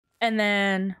And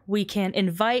then we can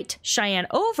invite Cheyenne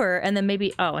over, and then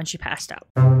maybe... Oh, and she passed out.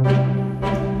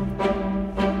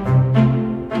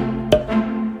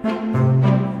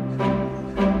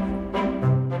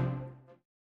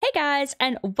 Hey guys,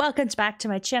 and welcome back to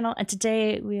my channel, and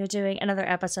today we are doing another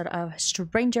episode of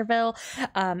Strangerville.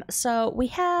 So we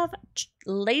have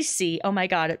Lacey. Oh my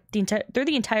god, through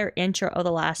the entire intro of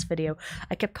the last video,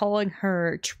 I kept calling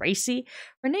her Tracy.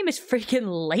 Her name is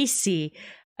freaking Lacey.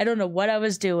 I don't know what I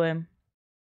was doing.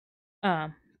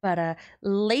 But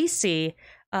Lacey,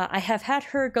 I have had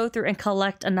her go through and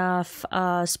collect enough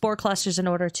spore clusters in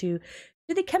order to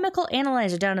do the chemical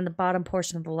analyzer down in the bottom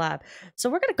portion of the lab. So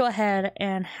we're going to go ahead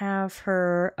and have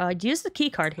her use the key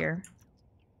card here.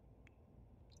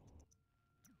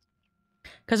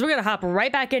 Because we're going to hop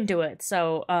right back into it.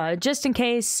 So just in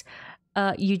case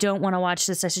you don't want to watch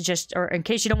this, I suggest, or in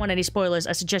case you don't want any spoilers,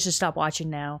 I suggest you stop watching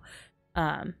now.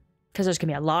 Because there's going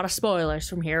to be a lot of spoilers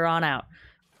from here on out.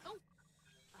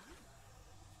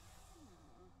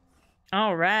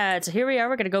 All right, so here we are.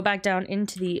 We're going to go back down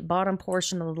into the bottom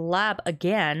portion of the lab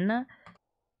again.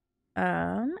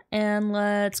 And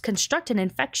let's construct an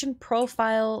infection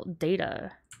profile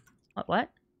data. What?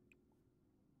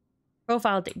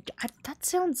 Profile data. That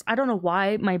sounds... I don't know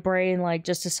why my brain, like,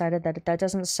 just decided that that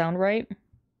doesn't sound right.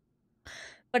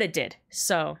 But it did.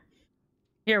 So,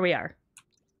 here we are.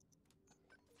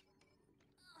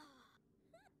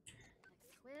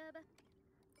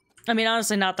 I mean,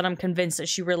 honestly, not that I'm convinced that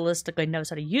she realistically knows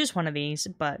how to use one of these,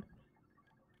 but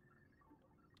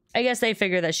I guess they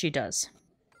figure that she does.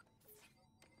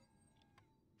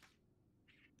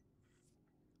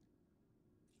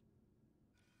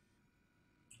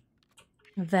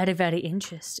 Very, very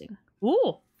interesting.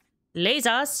 Ooh!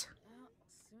 Lasers!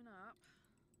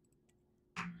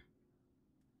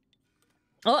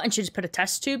 Oh, and she just put a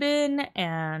test tube in,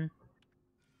 and...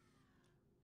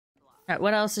 Alright,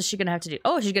 what else is she gonna have to do?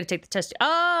 Oh, she's gonna take the test.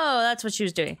 Oh, that's what she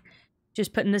was doing. She was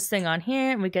putting this thing on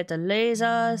here, and we get the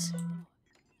lasers.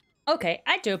 Okay,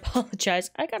 I do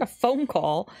apologize. I got a phone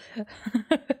call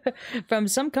from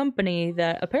some company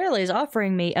that apparently is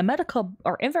offering me a medical,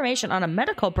 or information on a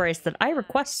medical brace that I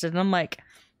requested, and I'm like,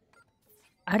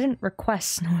 I didn't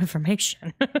request no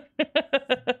information.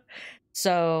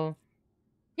 So,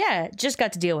 yeah, just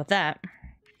got to deal with that.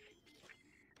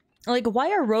 Like, why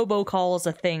are robocalls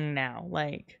a thing now?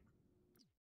 Like,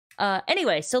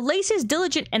 anyway, so Lacey's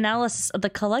diligent analysis of the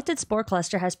collected spore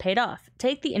cluster has paid off.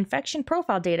 Take the infection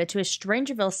profile data to a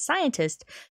Strangerville scientist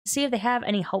to see if they have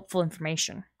any helpful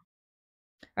information.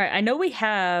 All right, I know we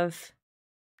have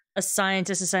a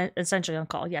scientist essentially on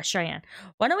call. Yeah, Cheyenne.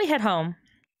 Why don't we head home?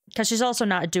 Because she's also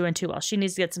not doing too well. She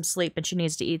needs to get some sleep, and she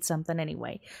needs to eat something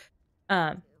anyway.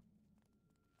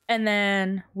 And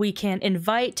then we can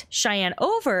invite Cheyenne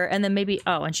over, and then maybe...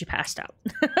 Oh, and she passed out.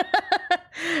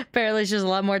 Apparently she's a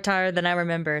lot more tired than I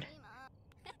remembered.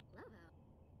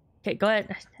 Okay, go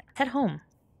ahead. Head home,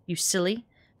 you silly.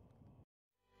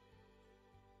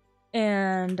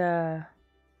 And,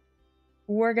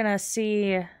 we're gonna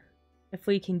see if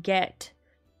we can get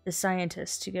the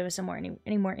scientist to give us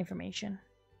any more information.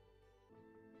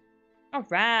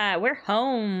 Alright, we're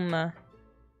home.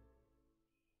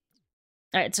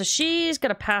 Alright, so she's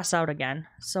gonna pass out again.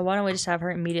 So why don't we just have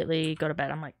her immediately go to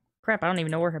bed? I'm like, crap, I don't even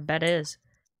know where her bed is.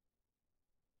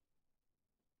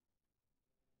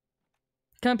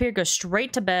 Come up here, go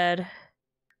straight to bed.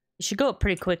 You should go up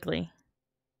pretty quickly.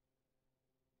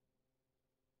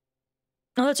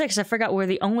 Oh, that's right, because I forgot we're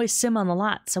the only sim on the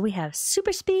lot. So we have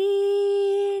super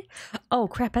speed. Oh,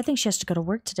 crap, I think she has to go to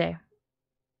work today.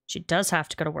 She does have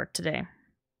to go to work today.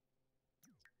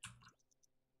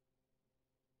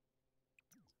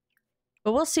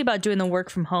 But we'll see about doing the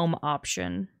work from home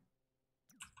option.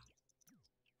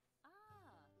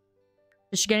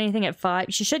 Does she get anything at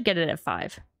 5? She should get it at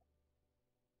 5.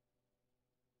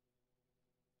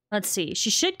 Let's see. She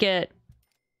should get...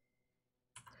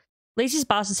 Lacey's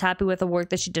boss is happy with the work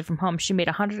that she did from home. She made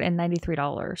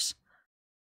 $193.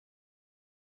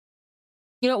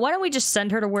 You know, why don't we just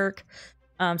send her to work?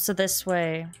 So this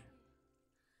way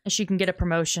she can get a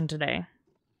promotion today.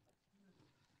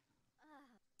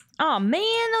 Oh man,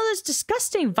 all those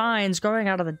disgusting vines growing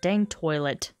out of the dang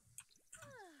toilet.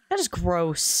 That is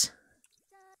gross.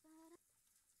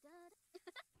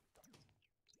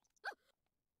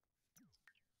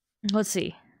 Let's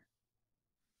see.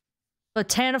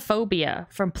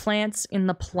 Botanophobia from plants in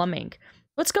the plumbing.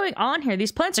 What's going on here?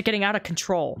 These plants are getting out of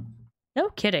control. No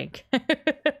kidding.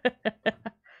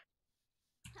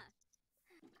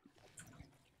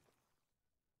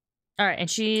 Alright,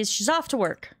 and she's off to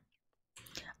work.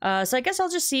 So I guess I'll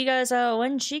just see you guys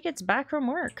when she gets back from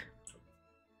work.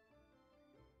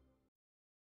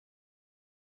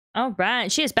 All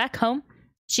right, she is back home.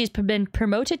 She's been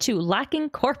promoted to lacking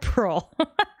corporal.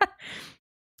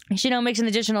 She now makes an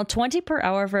additional 20 per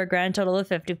hour for a grand total of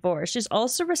 54. She's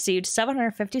also received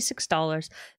 $756,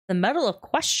 the Medal of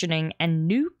Questioning, and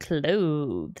new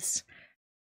clothes.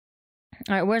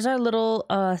 All right, where's our little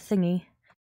thingy?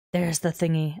 There's the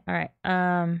thingy. All right,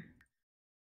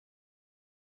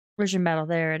 where's your medal?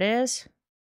 There it is.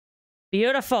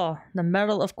 Beautiful. The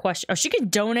Medal of Question. Oh, she can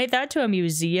donate that to a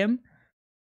museum.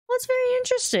 Well, that's very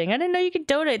interesting. I didn't know you could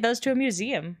donate those to a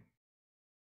museum.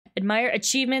 Admire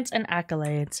achievements and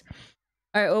accolades.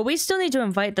 All right, well, we still need to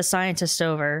invite the scientist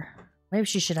over. Maybe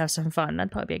she should have some fun.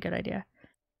 That'd probably be a good idea.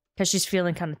 Because she's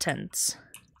feeling kind of tense.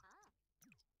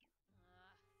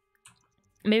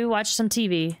 Maybe watch some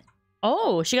TV.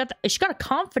 Oh, she got a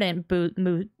confident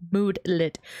mood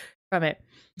lit from it.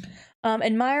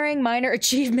 Admiring minor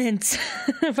achievements.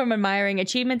 From admiring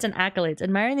achievements and accolades.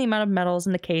 Admiring the amount of medals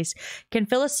in the case can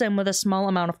fill a sim with a small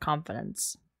amount of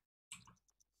confidence.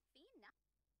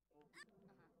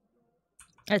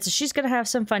 Alright, so she's gonna have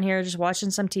some fun here, just watching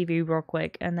some TV real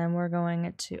quick, and then we're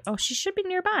going to... Oh, she should be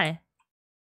nearby.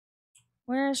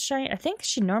 Where is she? I think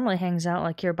she normally hangs out,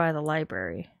 like, here by the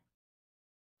library.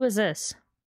 Who is this?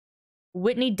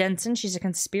 Whitney Denson, she's a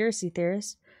conspiracy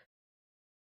theorist.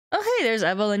 Oh, hey, there's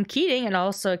Evelyn Keating, and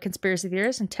also a conspiracy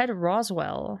theorist, and Ted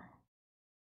Roswell.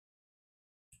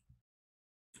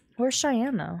 Where's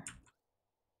Cheyenne, though?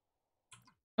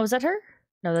 Oh, is that her?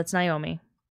 No, that's Naomi.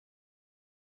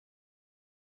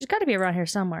 She's got to be around here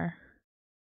somewhere.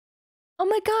 Oh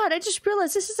my god, I just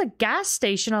realized this is a gas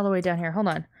station all the way down here. Hold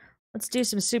on. Let's do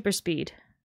some super speed.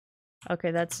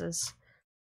 Okay, that's as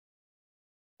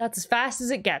fast as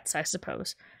it gets, I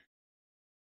suppose.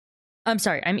 I'm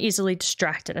sorry, I'm easily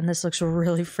distracted, and this looks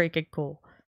really freaking cool.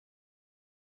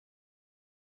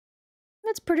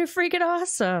 That's pretty freaking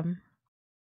awesome.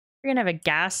 We're gonna have a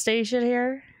gas station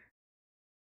here.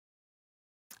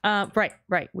 Right.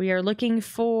 We are looking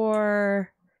for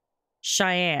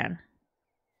Cheyenne.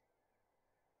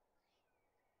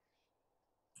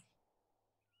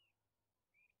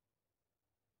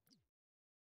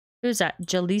 Who's that?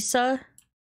 Jaleesa.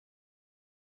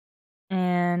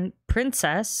 And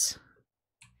Princess.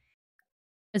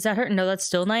 Is that her? No, that's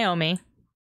still Naomi.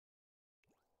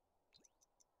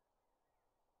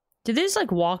 Do they just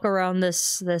like walk around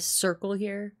this circle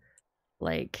here?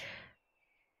 Like...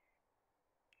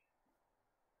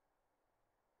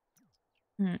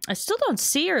 I still don't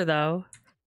see her, though.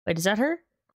 Wait, is that her?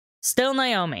 Still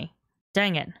Naomi.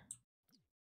 Dang it.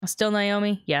 Still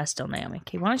Naomi? Yeah, still Naomi.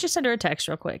 Okay, why don't you send her a text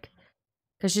real quick?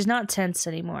 Because she's not tense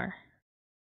anymore.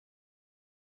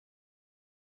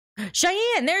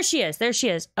 Cheyenne! There she is! There she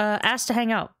is. Asked to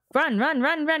hang out. Run, run,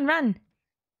 run, run, run!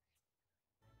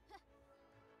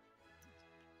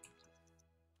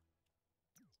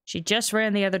 She just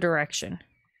ran the other direction.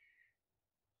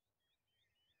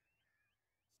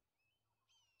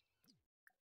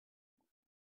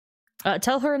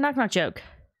 Tell her a knock-knock joke.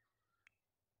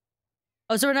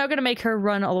 Oh, so we're now gonna make her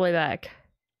run all the way back.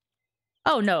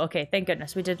 Oh, no, okay, thank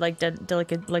goodness. We did, like,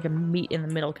 like a meet in the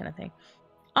middle kind of thing.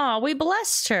 Aw, we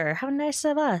blessed her! How nice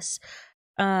of us.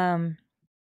 Why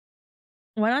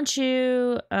don't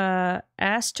you,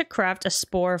 ask to craft a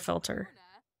spore filter?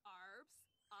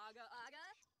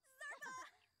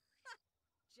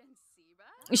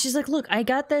 She's like, look, I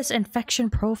got this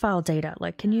infection profile data.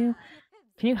 Like, can you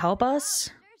help us?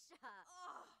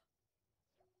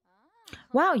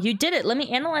 Wow, you did it. Let me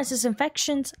analyze this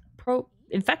infection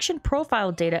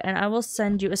profile data, and I will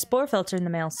send you a spore filter in the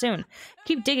mail soon.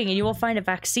 Keep digging, and you will find a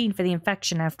vaccine for the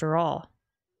infection after all.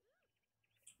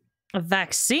 A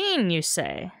vaccine, you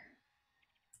say?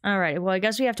 Alright, well, I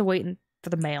guess we have to wait for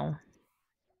the mail.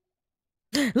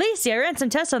 Lacey, I ran some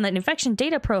tests on that infection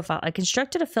data profile. I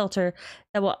constructed a filter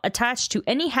that will attach to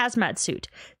any hazmat suit.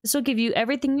 This will give you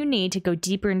everything you need to go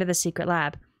deeper into the secret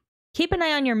lab. Keep an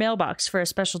eye on your mailbox for a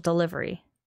special delivery.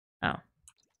 Oh.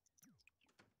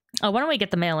 Oh, why don't we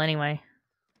get the mail anyway?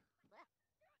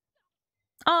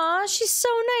 Aw, she's so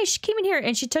nice. She came in here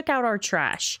and she took out our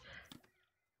trash.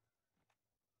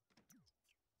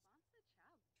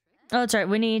 Oh, that's right.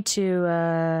 We need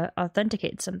to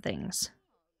authenticate some things.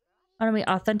 How do we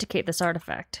authenticate this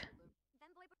artifact?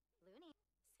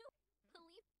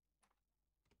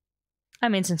 I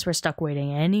mean, since we're stuck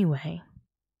waiting anyway.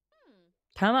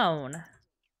 Come on.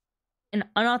 An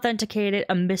unauthenticated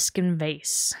Amiscan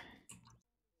vase.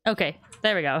 Okay,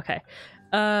 there we go, okay.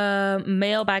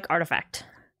 Mailback artifact.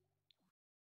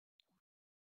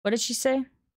 What did she say?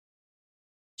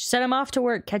 She said, I'm off to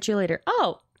work, catch you later.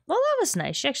 Oh, well that was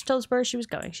nice. She actually told us where she was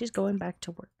going. She's going back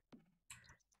to work.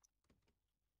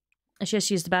 She has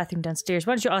to use the bathroom downstairs.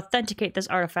 Why don't you authenticate this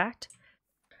artifact?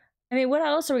 I mean, what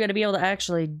else are we going to be able to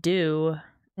actually do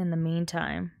in the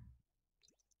meantime?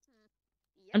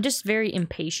 I'm just very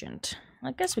impatient.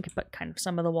 I guess we could put kind of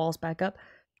some of the walls back up.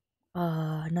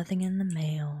 Nothing in the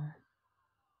mail.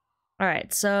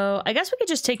 Alright, so I guess we could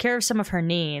just take care of some of her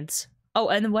needs. Oh,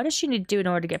 and then what does she need to do in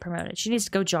order to get promoted? She needs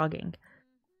to go jogging.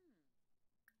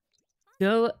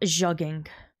 Go jogging.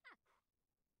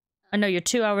 I know you're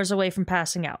 2 hours away from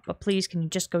passing out, but please, can you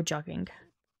just go jogging?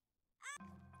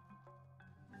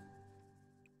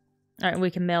 Alright,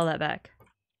 we can mail that back.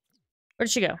 Where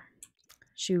did she go?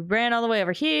 She ran all the way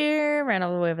over here, ran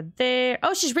all the way over there.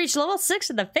 Oh, she's reached level 6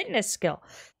 of the fitness skill.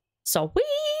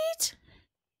 Sweet!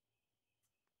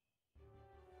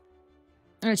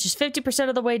 Alright, she's 50%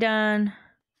 of the way done.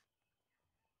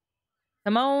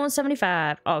 Come on,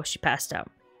 75. Oh, she passed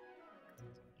out.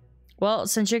 Well,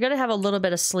 since you're gonna have a little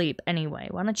bit of sleep anyway,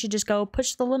 why don't you just go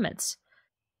push the limits?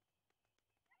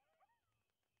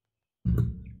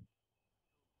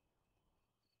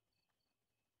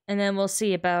 And then we'll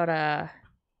see about,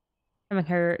 having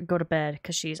her go to bed,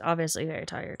 because she's obviously very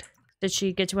tired. Did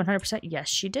she get to 100%? Yes,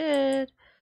 she did.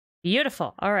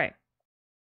 Beautiful. Alright.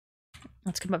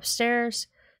 Let's come upstairs.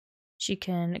 She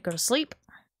can go to sleep.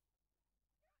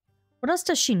 What else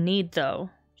does she need, though?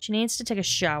 She needs to take a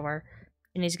shower.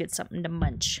 She needs to get something to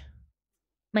munch.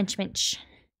 Munch, munch.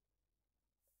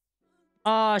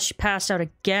 Oh, she passed out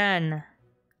again.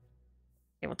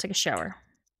 Okay, we'll take a shower.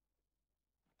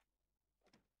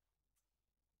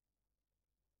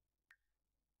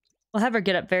 We'll have her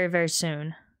get up very, very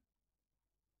soon.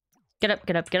 Get up,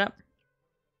 get up, get up.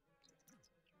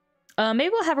 Maybe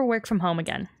we'll have her work from home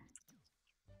again.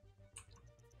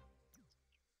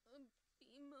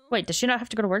 Wait, does she not have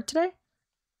to go to work today?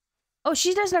 Oh,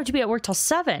 she doesn't have to be at work till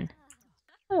 7.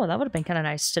 Oh, that would have been kind of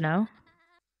nice to know.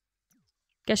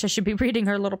 Guess I should be reading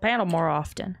her little panel more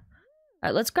often.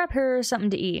 Alright, let's grab her something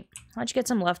to eat. Why don't you get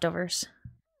some leftovers?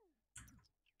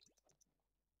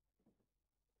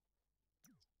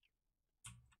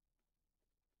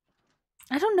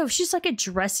 I don't know, she's like a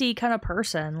dressy kind of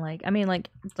person. Like, I mean, like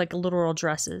literal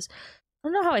dresses. I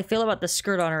don't know how I feel about the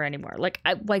skirt on her anymore. Like,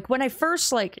 when I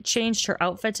first, like, changed her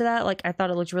outfit to that, like, I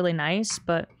thought it looked really nice,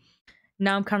 but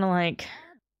now I'm kind of like,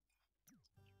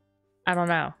 I don't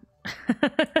know.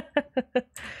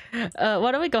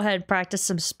 Why don't we go ahead and practice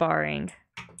some sparring?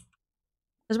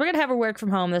 Because we're gonna have her work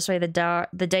from home. This way the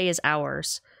day is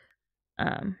ours.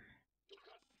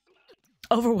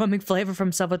 Overwhelming flavor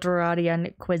from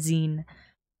Salvadorian cuisine.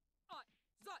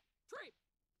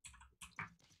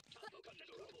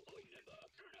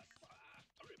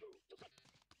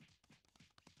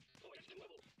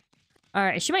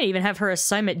 Alright, she might even have her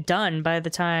assignment done by the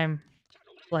time,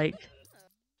 like...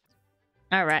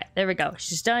 Alright, there we go.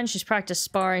 She's done. She's practiced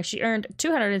sparring. She earned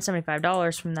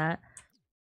 $275 from that.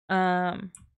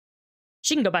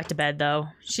 She can go back to bed, though.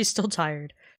 She's still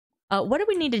tired. What do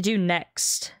we need to do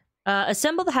next?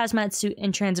 Assemble the hazmat suit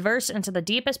and transverse into the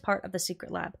deepest part of the secret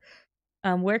lab.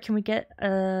 Where can we get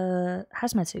a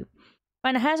hazmat suit?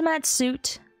 Find a hazmat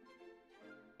suit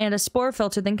and a spore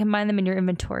filter, then combine them in your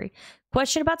inventory.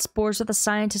 Question about spores with a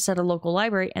scientist at a local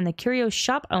library and the curio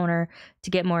shop owner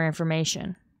to get more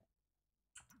information.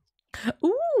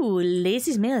 Ooh,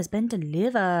 Lacey's mail has been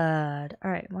delivered.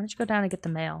 Alright, why don't you go down and get the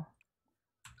mail?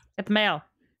 Get the mail.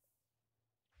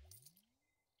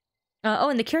 Oh,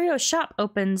 and the curio shop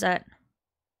opens at...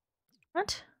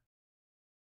 What?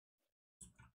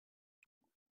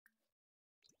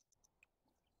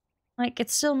 Like,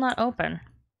 it's still not open.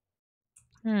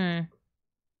 How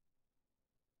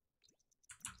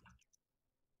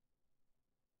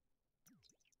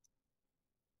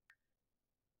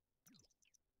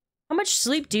much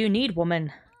sleep do you need,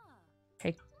 woman?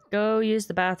 Okay, go use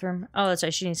the bathroom. Oh, that's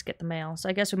right, she needs to get the mail. So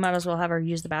I guess we might as well have her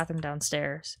use the bathroom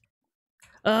downstairs.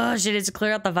 Oh, she needs to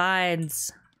clear out the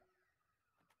vines.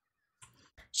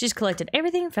 She's collected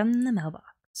everything from the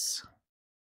mailbox.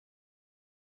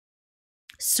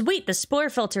 Sweet, the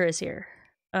spore filter is here.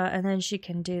 And then she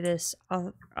can do this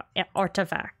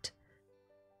artifact.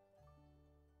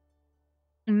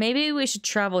 Maybe we should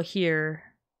travel here.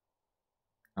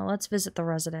 Oh, let's visit the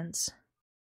residence.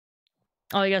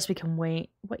 Oh, I guess we can wait.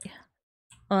 Wait.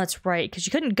 Oh, that's right, because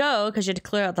you couldn't go because you had to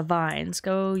clear out the vines.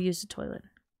 Go use the toilet.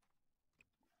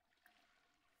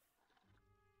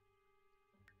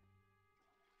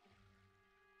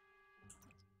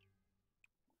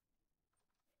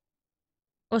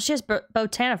 Well, she has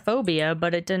botanophobia,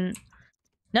 but it didn't...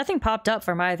 Nothing popped up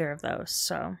from either of those,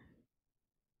 so...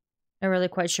 I'm really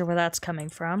quite sure where that's coming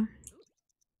from.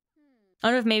 I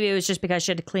don't know if maybe it was just because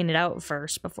she had to clean it out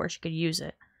first before she could use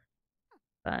it.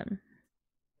 But...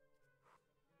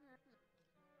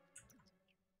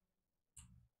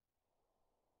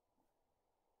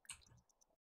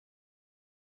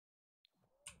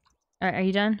 Alright, are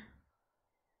you done?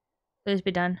 Please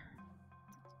be done.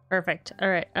 Perfect.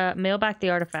 Alright, mail back the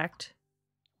artifact.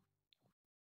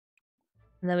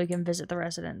 And then we can visit the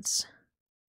residence.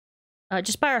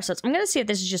 Just by ourselves. I'm gonna see if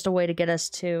this is just a way to get us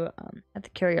to, at the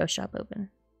curio shop open.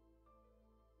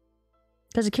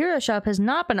 Because the curio shop has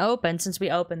not been open since we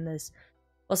opened this.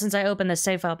 Well, since I opened this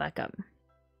save file back up.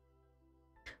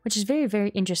 Which is very, very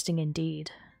interesting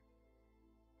indeed.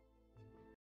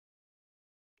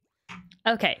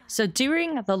 Okay, so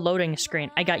during the loading screen,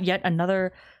 I got yet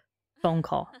another phone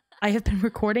call. I have been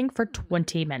recording for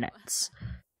 20 minutes.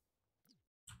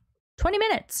 20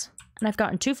 minutes! And I've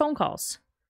gotten 2 phone calls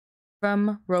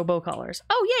from robocallers.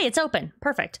 Oh, yay, it's open.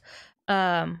 Perfect.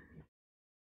 Why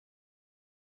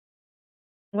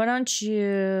don't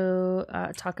you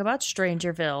talk about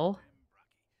Strangerville?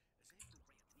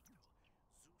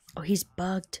 Oh, he's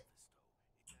bugged.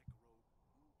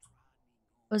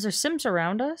 Was there Sims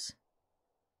around us?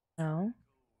 No.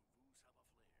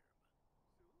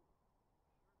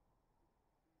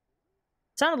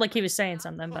 Sounded like he was saying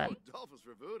something, but...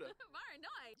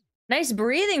 Nice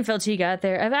breathing filter you got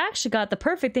there. I've actually got the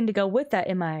perfect thing to go with that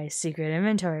in my secret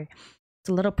inventory. It's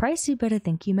a little pricey, but I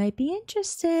think you might be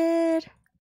interested.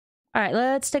 Alright,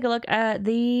 let's take a look at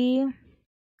the...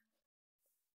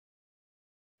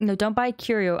 No, don't buy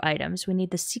curio items. We need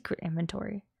the secret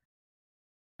inventory.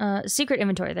 Secret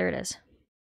inventory, there it is.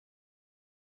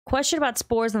 Question about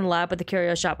spores in the lab with the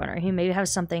curio shop owner. He may have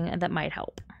something that might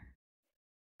help.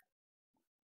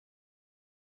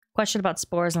 Question about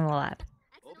spores in the lab.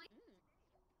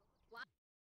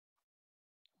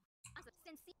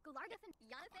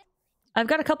 I've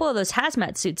got a couple of those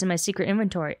hazmat suits in my secret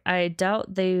inventory. I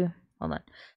doubt they... Hold on.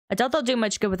 I doubt they'll do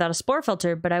much good without a spore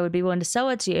filter, but I would be willing to sell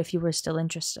it to you if you were still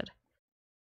interested.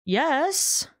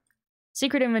 Yes!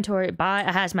 Secret inventory, buy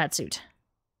a hazmat suit.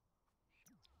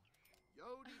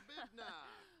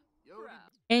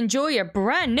 Enjoy your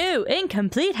brand new,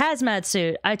 incomplete hazmat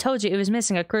suit. I told you it was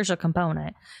missing a crucial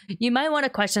component. You might want to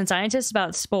question scientists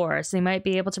about spores. They might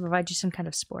be able to provide you some kind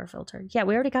of spore filter. Yeah,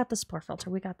 we already got the spore filter.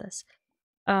 We got this.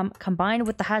 Combined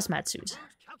with the hazmat suit.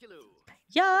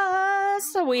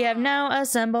 Yes! So we have now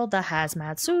assembled the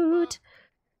hazmat suit.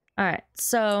 Alright,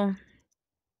 so...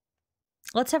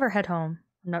 let's have her head home.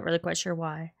 I'm not really quite sure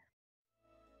why.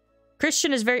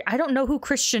 Christian is very... I don't know who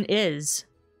Christian is.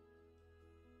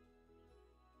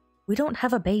 We don't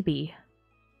have a baby.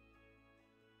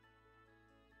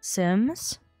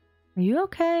 Sims? Are you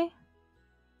okay?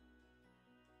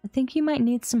 I think you might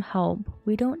need some help.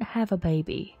 We don't have a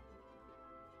baby.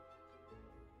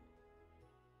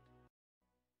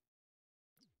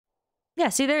 Yeah,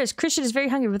 see there is. Christian is very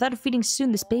hungry. Without feeding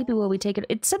soon, this baby will be taken.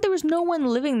 It said there was no one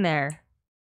living there.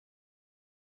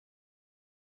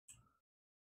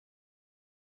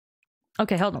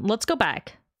 Okay, hold on. Let's go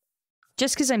back.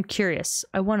 Just because I'm curious.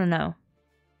 I want to know.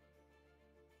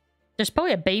 There's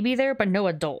probably a baby there, but no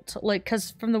adult. Like,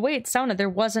 because from the way it sounded, there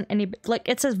wasn't any... Like,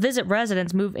 it says visit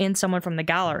residence, move in someone from the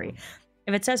gallery.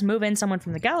 If it says move in someone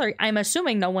from the gallery, I'm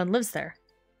assuming no one lives there.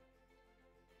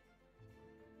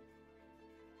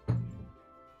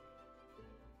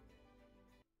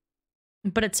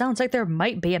 But it sounds like there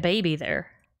might be a baby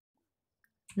there.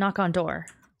 Knock on door.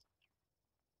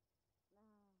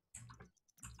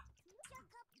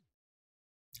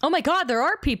 Oh my god, there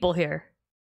are people here!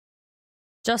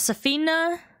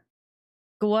 Josefina,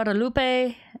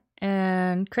 Guadalupe,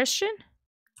 and Christian?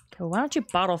 Okay, why don't you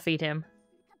bottle feed him?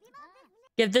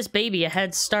 Give this baby a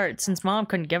head start since mom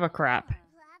couldn't give a crap.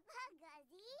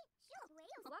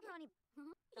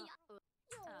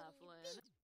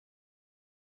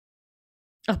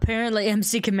 Apparently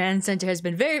MC Command Center has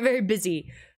been very, very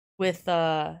busy with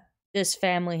this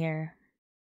family here.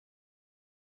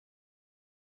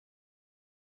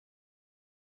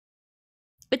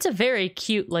 It's a very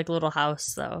cute, like, little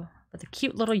house, though. With a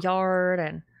cute little yard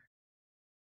and...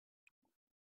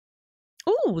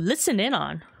 Ooh, listen in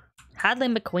on. Hadley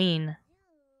McQueen.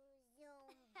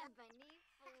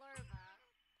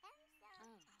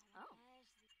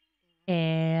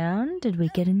 And did we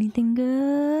get anything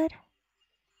good?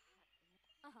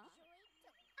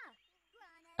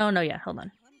 Oh, no, yeah, hold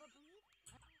on.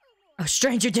 Oh,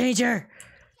 stranger danger!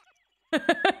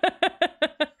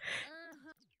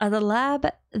 The lab,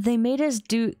 they made us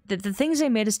do... The things they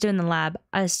made us do in the lab,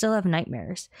 I still have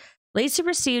nightmares. Lacey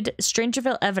received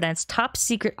Strangerville evidence, top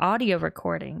secret audio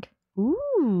recording.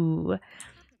 Ooh.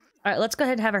 Alright, let's go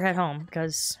ahead and have her head home,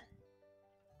 because...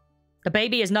 the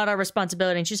baby is not our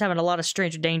responsibility, and she's having a lot of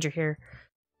stranger danger here.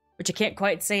 Which I can't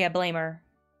quite say I blame her.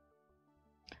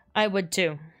 I would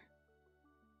too.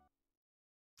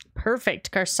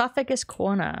 Perfect. Carsophagus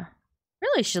Quona.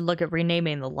 Really should look at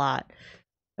renaming the lot.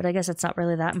 But I guess it's not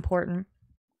really that important.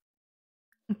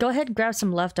 Go ahead and grab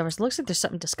some leftovers. Looks like there's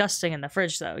something disgusting in the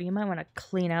fridge, though. You might want to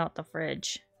clean out the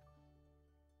fridge.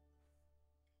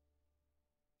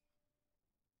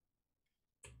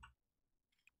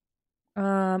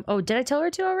 Oh, did I tell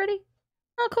her to already?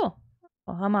 Oh, cool.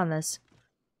 Well, I'm on this.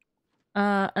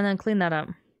 And then clean that up.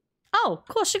 Oh,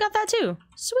 cool. She got that too.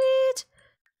 Sweet.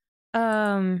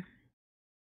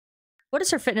 What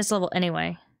is her fitness level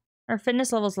anyway? Her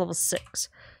fitness level is level 6.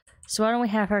 So why don't we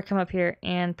have her come up here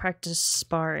and practice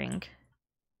sparring?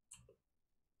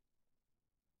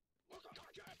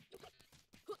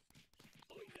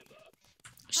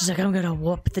 She's like, I'm gonna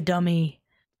whoop the dummy.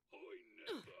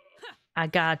 I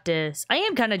got this. I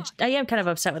am kind of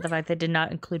upset with the fact they did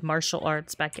not include martial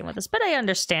arts back in with us, but I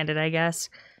understand it, I guess.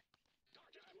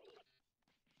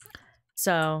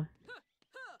 So,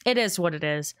 it is what it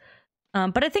is.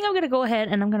 But I think I'm going to go ahead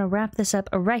and I'm going to wrap this up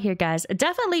right here, guys.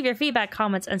 Definitely leave your feedback,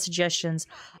 comments, and suggestions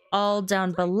all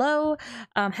down below.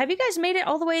 Have you guys made it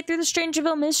all the way through the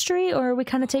Strangerville mystery, or are we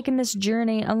kind of taking this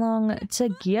journey along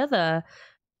together?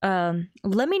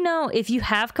 Let me know if you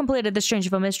have completed the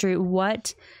Strangerville mystery.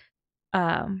 What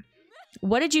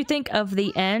did you think of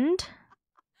the end?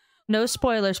 No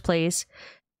spoilers, please.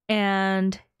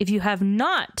 And if you have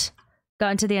not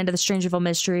gotten to the end of the Strangerville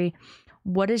mystery,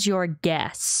 what is your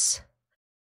guess?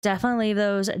 Definitely leave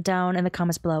those down in the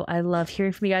comments below. I love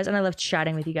hearing from you guys, and I love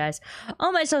chatting with you guys.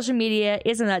 All my social media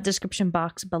is in that description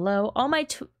box below. All my,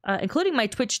 including my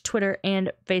Twitch, Twitter,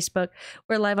 and Facebook.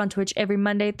 We're live on Twitch every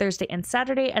Monday, Thursday, and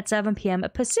Saturday at 7 p.m.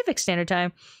 Pacific Standard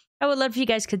Time. I would love if you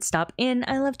guys could stop in.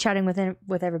 I love chatting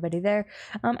with everybody there.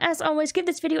 As always, give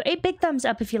this video a big thumbs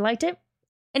up if you liked it.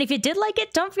 And if you did like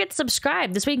it, don't forget to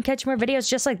subscribe. This way you can catch more videos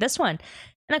just like this one.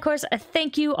 And of course,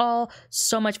 thank you all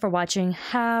so much for watching.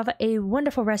 Have a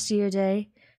wonderful rest of your day.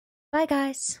 Bye,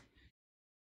 guys.